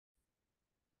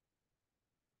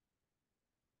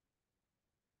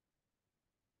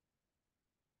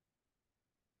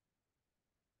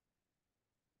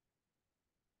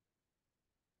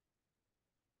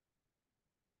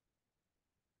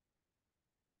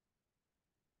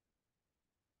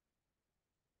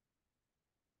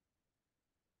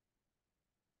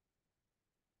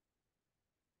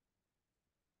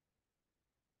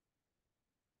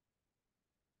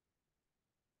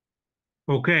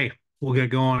Okay, we'll get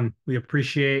going. We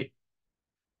appreciate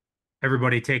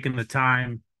everybody taking the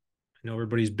time. I know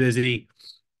everybody's busy.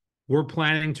 We're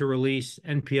planning to release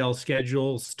NPL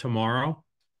schedules tomorrow.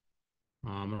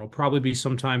 It'll probably be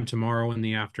sometime tomorrow in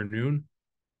the afternoon.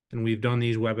 And we've done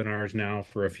these webinars now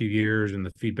for a few years, and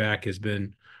the feedback has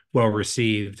been well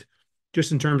received,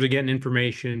 just in terms of getting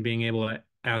information, being able to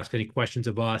ask any questions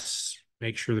of us,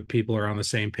 make sure that people are on the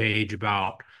same page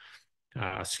about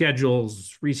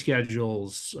schedules,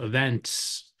 reschedules,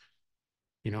 events,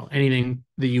 anything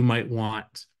that you might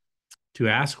want to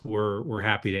ask, we're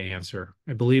happy to answer.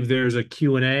 I believe there's a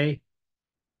Q&A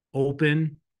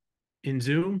open in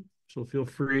Zoom, so feel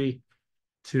free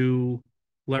to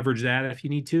leverage that if you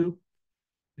need to.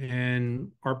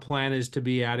 And our plan is to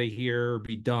be out of here,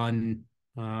 be done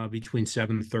between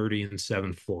 7:30 and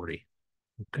 7:40.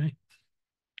 Okay.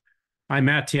 I'm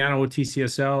Matt Tiano with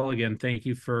TCSL. Again, thank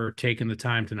you for taking the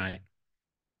time tonight.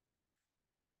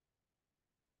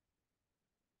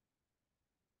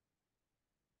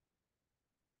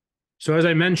 So as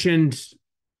I mentioned,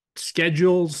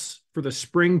 schedules for the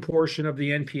spring portion of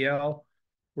the NPL,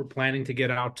 we're planning to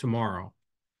get out tomorrow.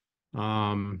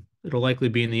 It'll likely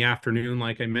be in the afternoon,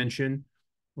 like I mentioned.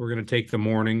 We're going to take the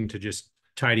morning to just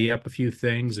tidy up a few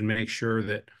things and make sure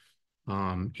that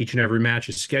each and every match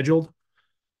is scheduled.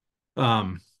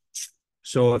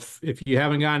 So if you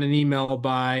haven't gotten an email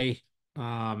by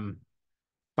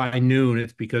noon,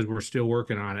 it's because we're still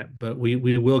working on it, but we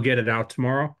will get it out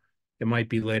tomorrow. It might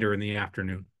be later in the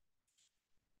afternoon.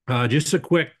 Just a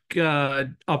quick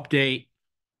update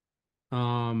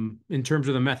in terms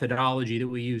of the methodology that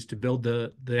we use to build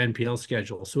the NPL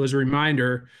schedule. So as a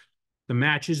reminder, the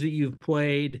matches that you've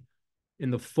played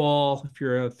in the fall, if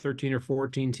you're a 13 or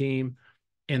 14 team,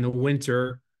 and the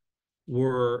winter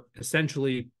were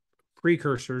essentially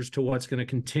precursors to what's going to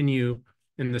continue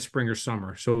in the spring or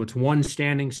summer. So it's one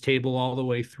standings table all the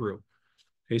way through.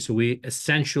 Okay, so we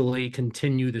essentially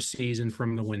continue the season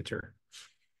from the winter.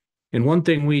 And one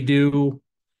thing we do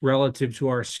relative to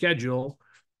our schedule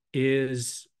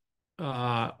is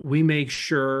we make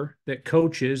sure that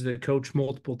coaches that coach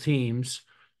multiple teams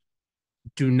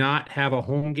do not have a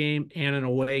home game and an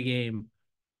away game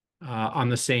on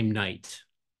the same night.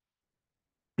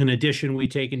 In addition, we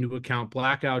take into account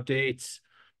blackout dates.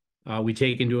 We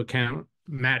take into account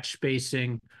match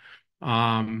spacing.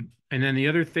 And then the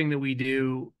other thing that we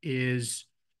do is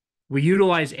we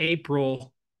utilize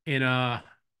April in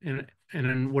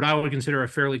what I would consider a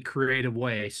fairly creative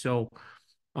way. So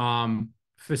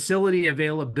facility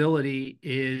availability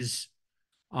is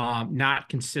not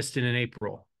consistent in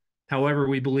April. However,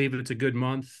 we believe it's a good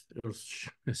month,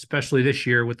 especially this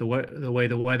year with the way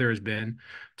the weather has been,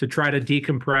 to try to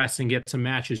decompress and get some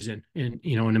matches in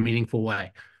a meaningful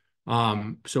way.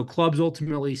 So clubs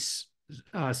ultimately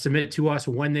submit to us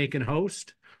when they can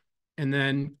host, and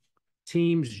then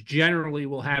teams generally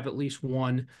will have at least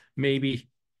one, maybe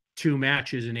two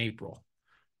matches in April.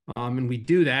 And we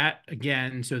do that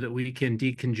again so that we can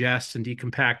decongest and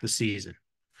decompact the season.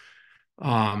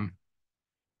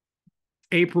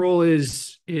 April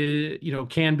is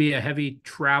can be a heavy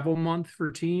travel month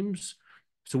for teams.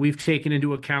 So we've taken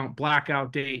into account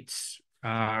blackout dates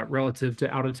relative to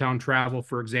out-of-town travel,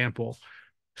 for example.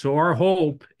 So our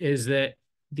hope is that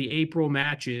the April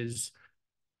matches,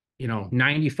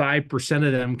 95%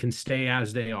 of them can stay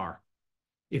as they are.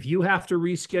 If you have to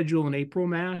reschedule an April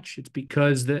match, it's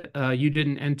because you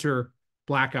didn't enter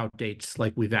blackout dates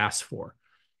like we've asked for,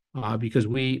 because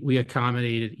we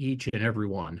accommodated each and every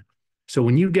one. So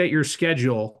when you get your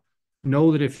schedule,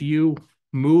 know that if you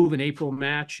move an April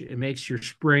match, it makes your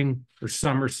spring or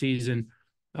summer season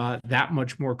that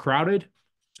much more crowded.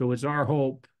 So it's our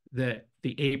hope that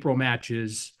the April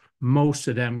matches, most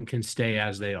of them can stay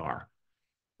as they are.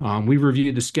 We've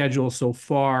reviewed the schedule so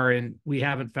far, and we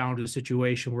haven't found a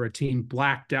situation where a team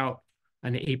blacked out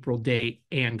an April date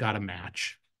and got a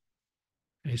match.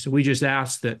 Okay, so we just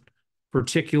ask that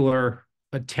particular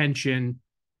attention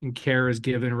and care is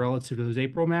given relative to those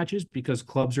April matches, because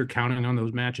clubs are counting on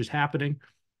those matches happening,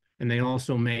 and they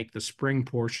also make the spring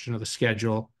portion of the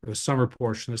schedule, or the summer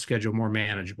portion of the schedule, more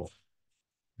manageable.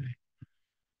 Okay.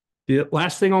 The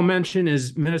last thing I'll mention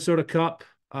is Minnesota Cup.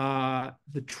 The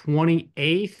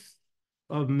 28th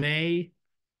of May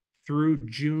through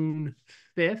June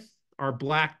 5th are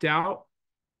blacked out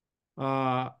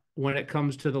when it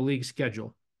comes to the league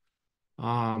schedule.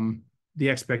 The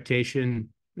expectation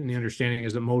and the understanding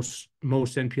is that most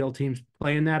NPL teams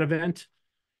play in that event,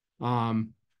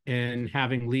 and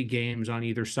having league games on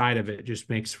either side of it just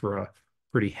makes for a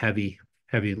pretty heavy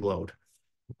load.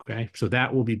 Okay, so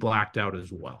that will be blacked out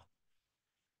as well.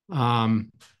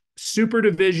 Super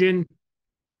Division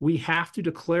we have to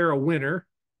declare a winner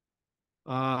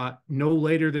no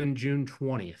later than June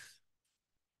 20th.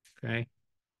 Okay.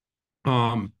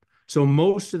 So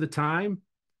most of the time,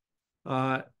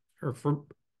 or for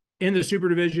in the Super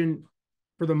Division,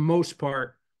 for the most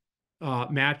part,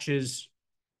 matches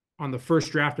on the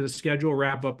first draft of the schedule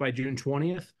wrap up by June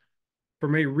 20th.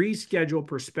 From a reschedule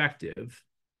perspective,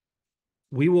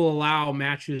 we will allow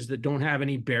matches that don't have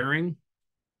any bearing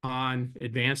on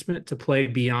advancement to play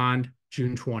beyond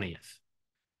June 20th.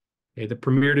 Okay, the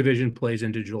Premier Division plays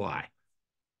into July.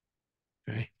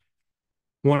 Okay.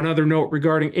 One other note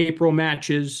regarding April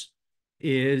matches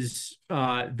is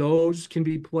those can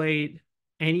be played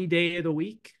any day of the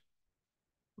week,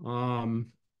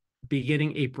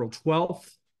 beginning April 12th,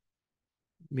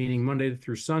 meaning Monday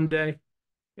through Sunday.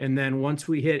 And then once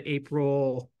we hit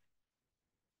April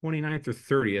 29th or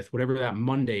 30th, whatever that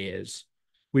Monday is,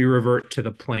 we revert to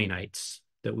the play nights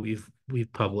that we've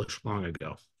published long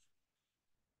ago.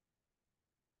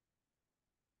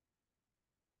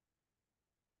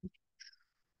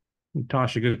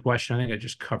 Tosh, a good question. I think I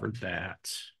just covered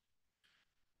that.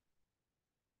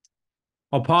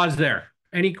 I'll pause there.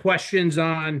 Any questions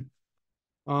on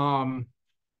the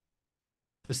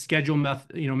schedule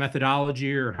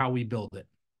methodology or how we build it?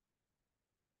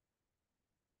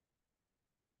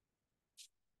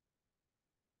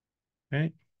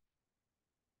 Okay.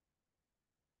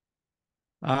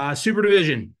 Super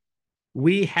Division.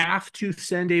 We have to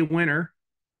send a winner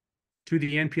to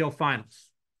the NPL finals.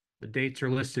 The dates are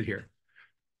listed here.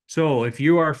 So if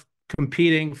you are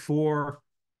competing for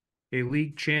a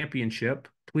league championship,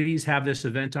 please have this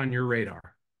event on your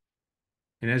radar.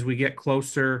 And as we get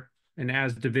closer and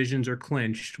as divisions are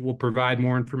clinched, we'll provide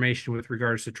more information with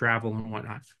regards to travel and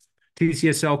whatnot.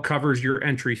 TCSL covers your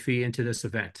entry fee into this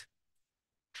event.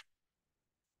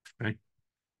 Okay.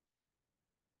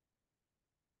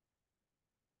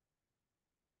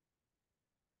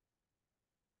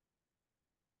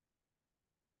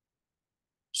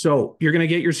 So you're going to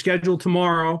get your schedule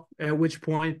tomorrow, at which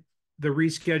point the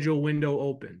reschedule window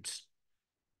opens.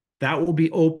 That will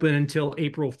be open until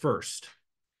April 1st.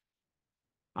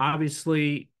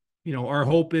 Obviously, our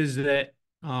hope is that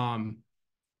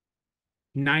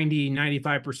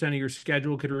 95% of your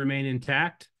schedule could remain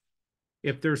intact.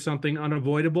 If there's something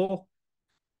unavoidable,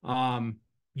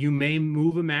 you may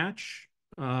move a match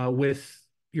with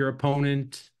your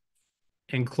opponent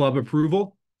and club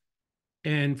approval.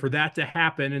 And for that to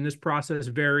happen, and this process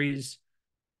varies,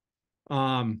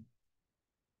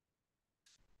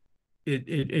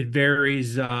 it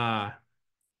varies from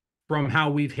how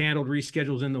we've handled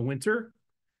reschedules in the winter.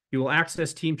 You will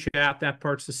access team chat. That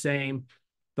part's the same.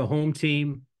 The home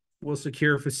team will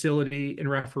secure facility and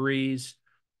referees,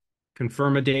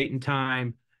 confirm a date and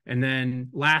time. And then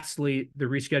lastly, the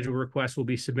reschedule request will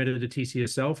be submitted to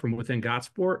TCSL from within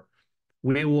Gotsport.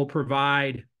 We will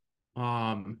provide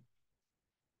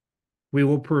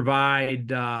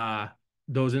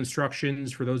those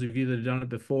instructions for those of you that have done it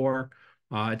before.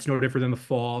 It's no different than the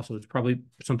fall, so it's probably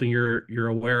something you're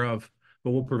aware of,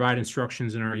 but we'll provide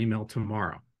instructions in our email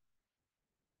tomorrow.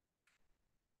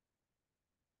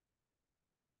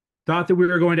 Thought that we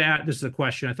were going to add, this is a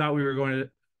question. I thought we were going to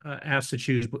ask to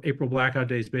choose April blackout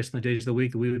days based on the days of the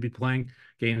week that we would be playing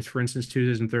games, for instance,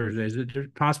 Tuesdays and Thursdays. Is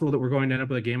it possible that we're going to end up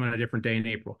with a game on a different day in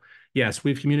April? Yes,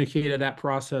 we've communicated that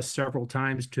process several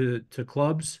times to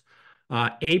clubs.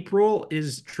 April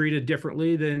is treated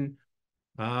differently than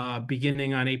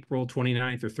beginning on April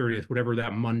 29th or 30th, whatever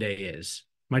that Monday is.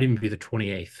 Might even be the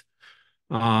 28th.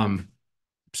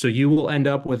 So you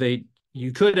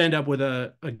could end up with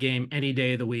a game any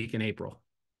day of the week in April.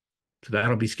 So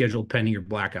that'll be scheduled pending your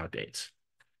blackout dates.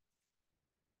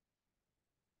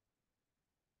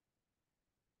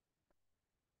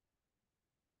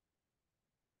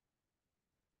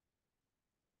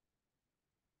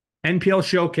 NPL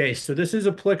Showcase. So this is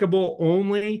applicable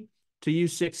only to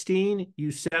U16,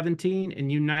 U17,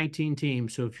 and U19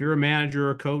 teams. So if you're a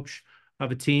manager or coach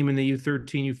of a team in the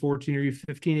U13, U14, or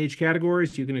U15 age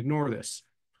categories, you can ignore this.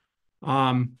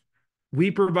 We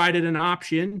provided an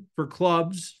option for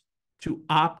clubs to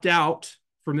opt out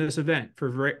from this event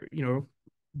for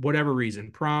whatever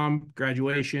reason, prom,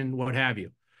 graduation, what have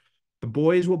you. The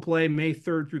boys will play May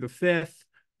 3rd through the 5th.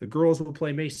 The girls will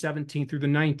play May 17th through the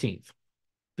 19th.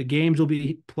 The games will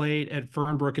be played at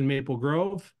Fernbrook and Maple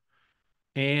Grove,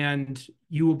 and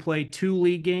you will play 2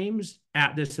 league games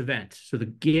at this event. So the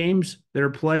games that are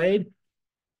played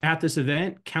at this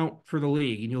event count for the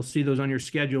league, and you'll see those on your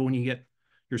schedule when you get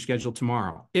your schedule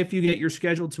tomorrow. If you get your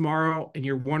schedule tomorrow and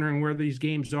you're wondering where these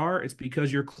games are, it's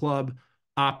because your club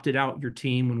opted out your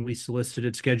team when we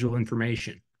solicited schedule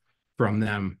information from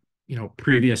them,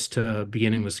 previous to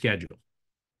beginning the schedule.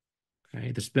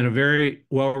 Okay, this has been a very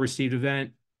well received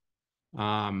event.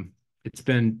 It's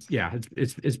been, yeah,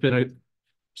 it's been a,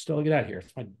 still get out of here.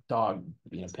 It's my dog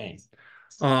being a pain.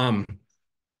 Um,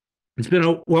 it's been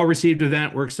a well received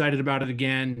event. We're excited about it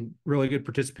again. Really good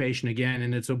participation again,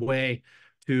 and it's a way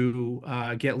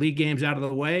to get league games out of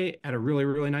the way at a really,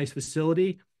 really nice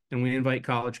facility. And we invite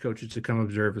college coaches to come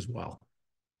observe as well.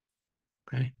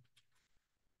 Okay.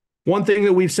 One thing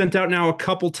that we've sent out now a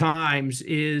couple times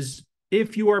is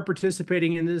if you are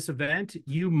participating in this event,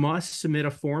 you must submit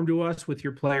a form to us with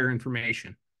your player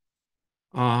information.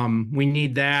 We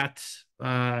need that.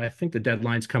 I think the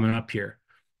deadline's coming up here.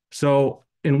 So,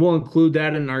 and we'll include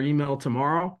that in our email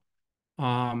tomorrow.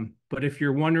 But if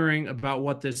you're wondering about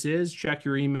what this is, check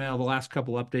your email. The last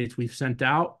couple updates we've sent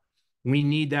out, we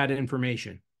need that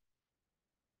information.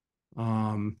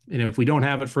 And if we don't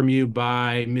have it from you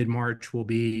by mid-March, we'll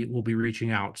be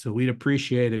reaching out. So we'd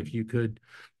appreciate if you could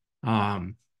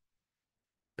help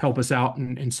us out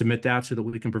and submit that so that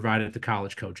we can provide it to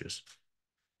college coaches.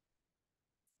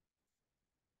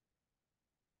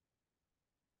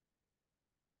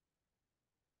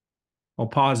 I'll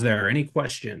pause there. Any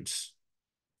questions?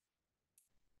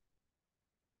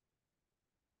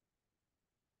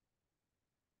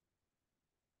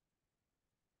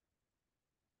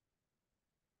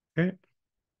 Okay.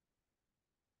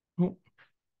 Oh.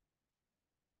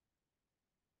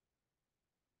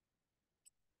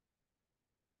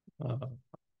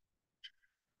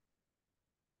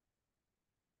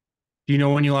 Do you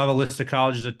know when you'll have a list of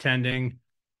colleges attending?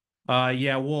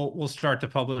 Yeah, we'll start to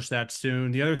publish that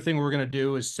soon. The other thing we're going to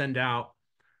do is send out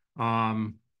a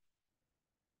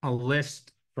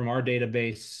list from our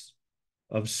database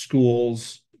of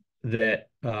schools that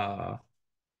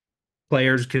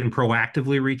players can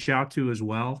proactively reach out to as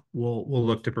well. We'll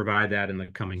look to provide that in the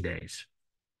coming days.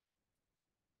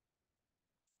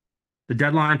 The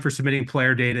deadline for submitting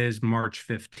player data is March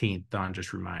 15th. Don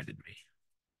just reminded me.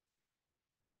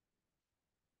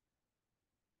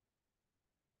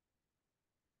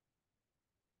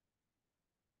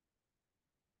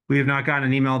 We have not gotten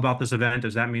an email about this event.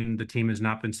 Does that mean the team has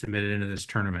not been submitted into this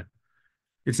tournament?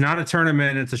 It's not a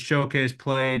tournament. It's a showcase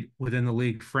played within the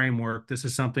league framework. This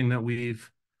is something that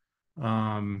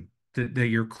that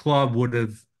your club would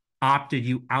have opted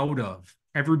you out of.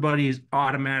 Everybody is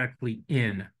automatically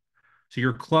in. So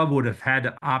your club would have had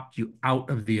to opt you out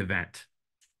of the event.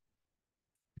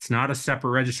 It's not a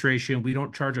separate registration. We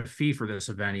don't charge a fee for this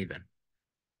event even.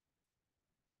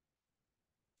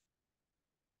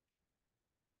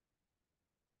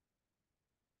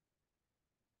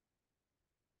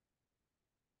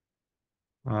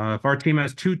 If our team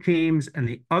has two teams and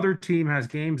the other team has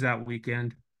games that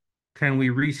weekend, can we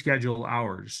reschedule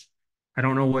ours? I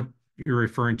don't know what you're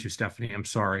referring to, Stephanie. I'm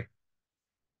sorry.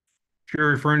 If you're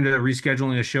referring to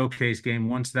rescheduling a showcase game,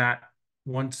 no,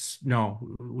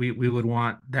 we would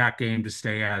want that game to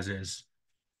stay as is.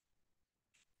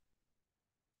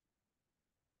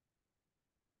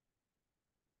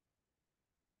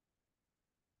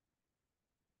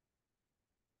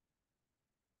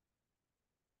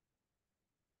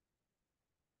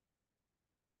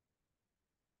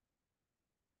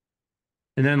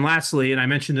 And then lastly, and I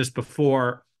mentioned this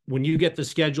before, when you get the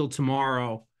schedule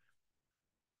tomorrow,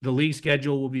 the league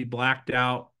schedule will be blacked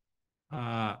out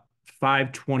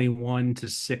 5/21 to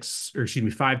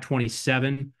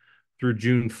 5/27 through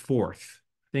June 4th.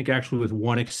 I think actually with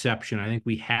one exception. I think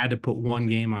we had to put one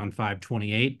game on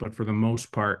 5/28, but for the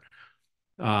most part,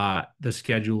 the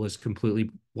schedule is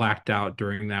completely blacked out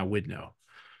during that window.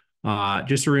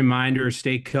 Just a reminder,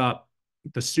 State Cup,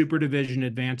 the Super Division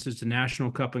advances to National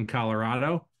Cup in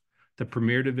Colorado. The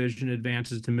Premier Division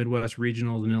advances to Midwest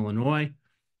Regionals in Illinois.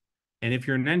 And if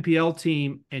you're an NPL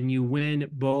team and you win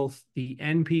both the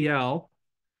NPL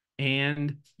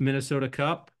and Minnesota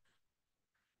Cup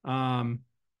in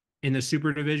the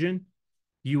Super Division,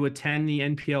 you attend the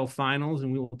NPL finals,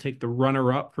 and we will take the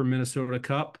runner-up for Minnesota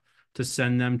Cup to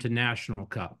send them to National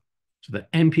Cup. So the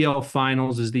NPL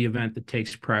finals is the event that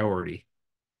takes priority.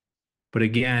 But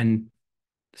again,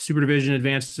 the Super Division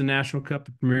advances to National Cup,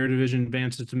 the Premier Division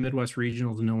advances to Midwest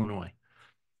Regionals in Illinois.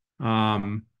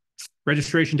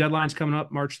 Registration deadline's coming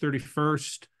up March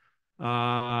 31st.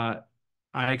 I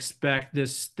expect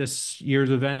this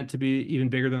year's event to be even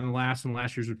bigger than the last, and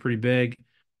last year's was pretty big.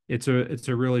 It's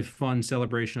a really fun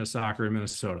celebration of soccer in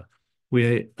Minnesota.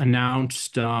 We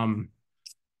announced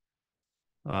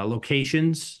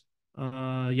locations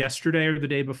yesterday or the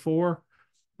day before.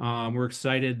 We're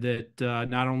excited that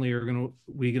not only are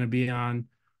we gonna be on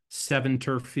 7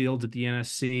 turf fields at the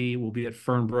NSC, we'll be at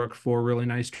Fernbrook, 4 really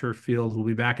nice turf fields. We'll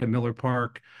be back at Miller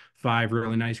Park, 5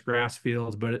 really nice grass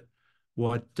fields. But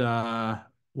what uh,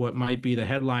 what might be the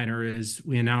headliner is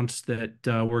we announced that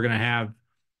we're going to have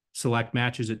select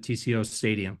matches at TCO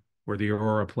Stadium where the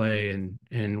Aurora play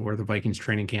and where the Vikings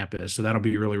training camp is. So that'll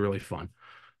be really, really fun.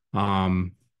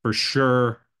 For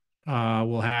sure,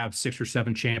 we'll have 6 or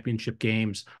 7 championship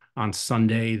games on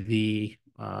Sunday, the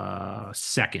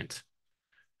 2nd.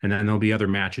 And then there'll be other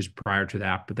matches prior to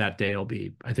that, but that day will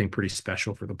be, I think, pretty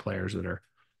special for the players that are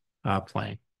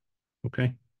playing.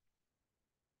 Okay.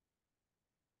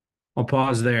 I'll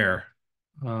pause there.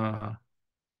 Uh,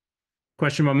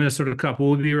 Question about Minnesota Cup.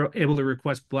 Will we be able to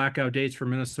request blackout dates for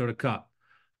Minnesota Cup?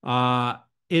 Uh,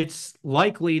 it's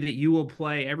likely that you will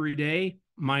play every day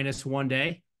minus one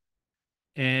day.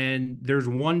 And there's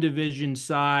one division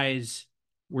size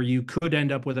where you could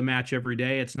end up with a match every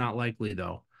day. It's not likely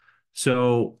though.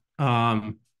 So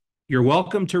you're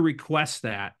welcome to request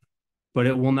that, but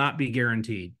it will not be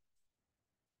guaranteed.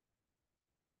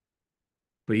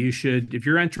 But you should, if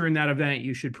you're entering that event,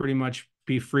 you should pretty much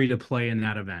be free to play in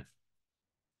that event.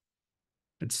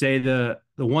 I'd say the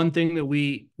one thing that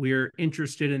we're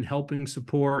interested in helping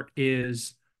support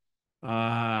is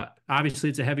obviously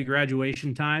it's a heavy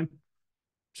graduation time.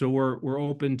 So we're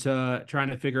open to trying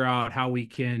to figure out how we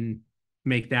can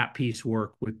make that piece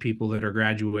work with people that are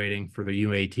graduating for the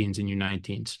U18s and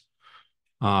U19s.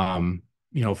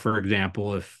 For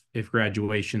example, if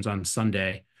graduation's on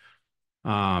Sunday,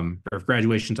 or if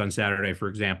graduation's on Saturday, for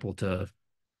example, to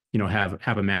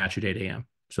have a match at 8 a.m.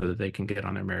 so that they can get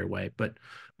on their merry way. But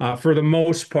for the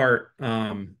most part,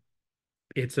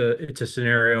 it's a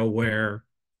scenario where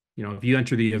if you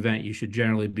enter the event, you should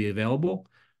generally be available.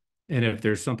 And if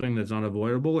there's something that's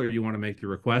unavoidable or you want to make the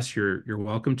request, you're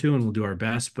welcome to, and we'll do our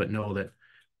best. But know that,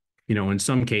 in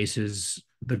some cases,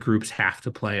 the groups have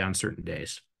to play on certain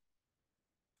days.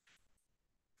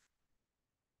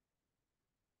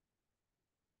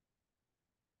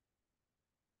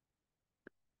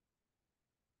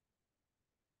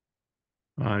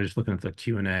 I'm just looking at the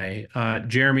Q&A.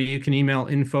 Jeremy, you can email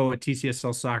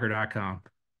info@tcslsoccer.com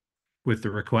with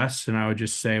the requests, and I would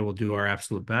just say we'll do our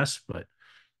absolute best. But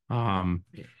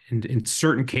in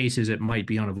certain cases, it might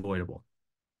be unavoidable.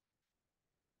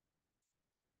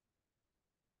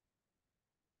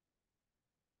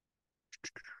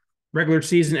 Regular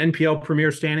season NPL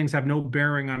Premier standings have no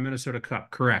bearing on Minnesota Cup.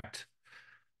 Correct.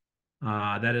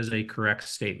 That is a correct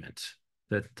statement.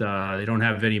 That they don't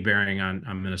have any bearing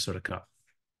on Minnesota Cup.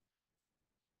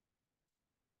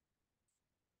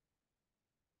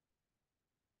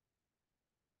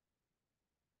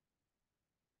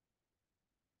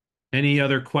 Any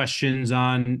other questions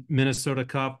on Minnesota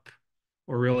Cup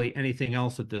or really anything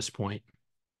else at this point?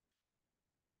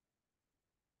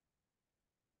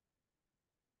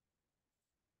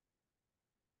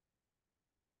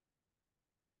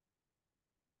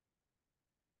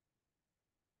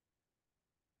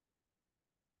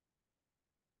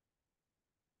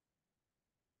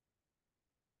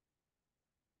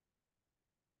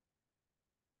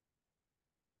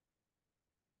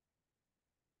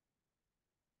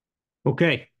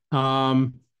 Okay.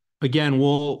 Again,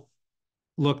 we'll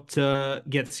look to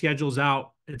get schedules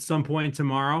out at some point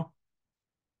tomorrow.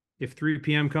 If 3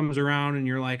 p.m. comes around and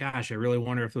you're like, gosh, I really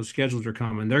wonder if those schedules are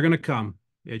coming, they're going to come.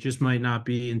 It just might not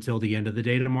be until the end of the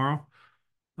day tomorrow.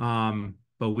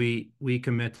 But we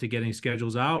commit to getting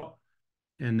schedules out,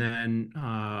 and then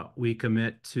we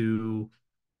commit to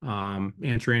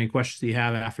answer any questions that you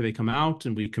have after they come out,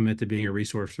 and we commit to being a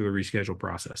resource for the reschedule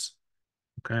process.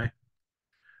 Okay.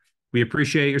 We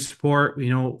appreciate your support. We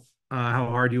know how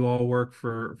hard you all work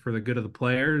for the good of the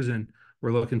players, and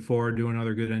we're looking forward to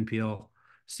another good NPL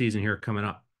season here coming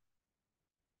up.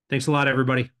 Thanks a lot,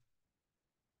 everybody.